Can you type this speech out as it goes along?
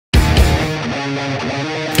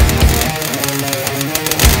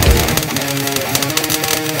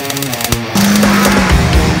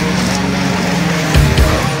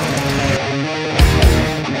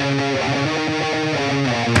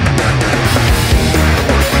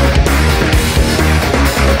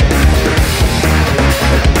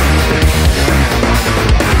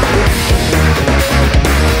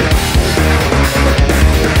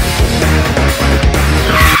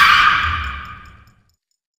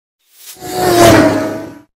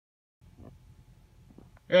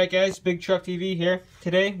Alright guys, Big Truck TV here.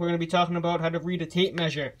 Today we're going to be talking about how to read a tape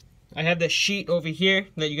measure. I have this sheet over here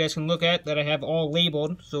that you guys can look at that I have all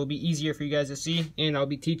labeled, so it'll be easier for you guys to see, and I'll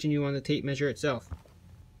be teaching you on the tape measure itself.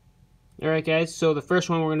 Alright guys, so the first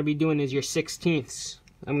one we're going to be doing is your 1/16ths.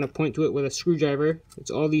 I'm going to point to it with a screwdriver. It's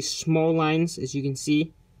all these small lines, as you can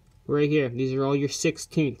see, right here. These are all your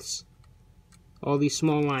 1/16ths. All these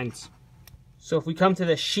small lines. So if we come to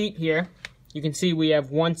the sheet here, you can see we have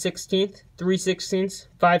 1/16th, 3/16ths,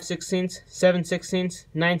 5/16ths, 7/16ths,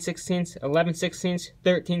 9/16ths, 11/16ths,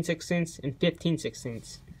 13/16ths, and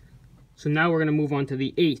 15/16ths. So now we're going to move on to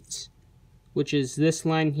the 8ths, which is this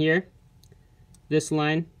line here, this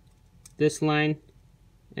line,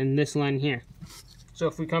 and this line here. So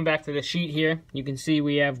if we come back to the sheet here, you can see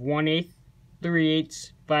we have 1/8,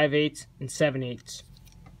 3/8, 5/8, and 7/8.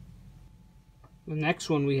 The next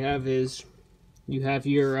one we have is, you have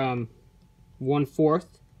your 1/4,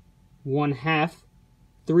 1/2,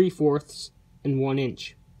 3/4, and 1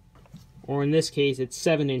 inch. Or in this case, it's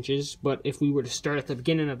 7 inches, but if we were to start at the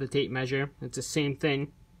beginning of the tape measure, it's the same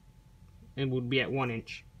thing, and would be at 1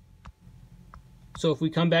 inch. So if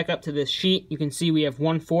we come back up to this sheet, you can see we have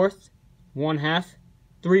 1/4, 1/2,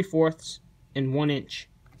 3/4, and 1 inch.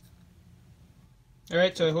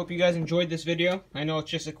 Alright, so I hope you guys enjoyed this video. I know it's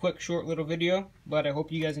just a quick, short little video, but I hope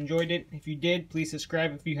you guys enjoyed it. If you did, please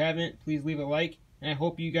subscribe. If you haven't, please leave a like. And I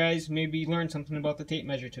hope you guys maybe learned something about the tape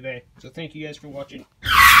measure today. So thank you guys for watching.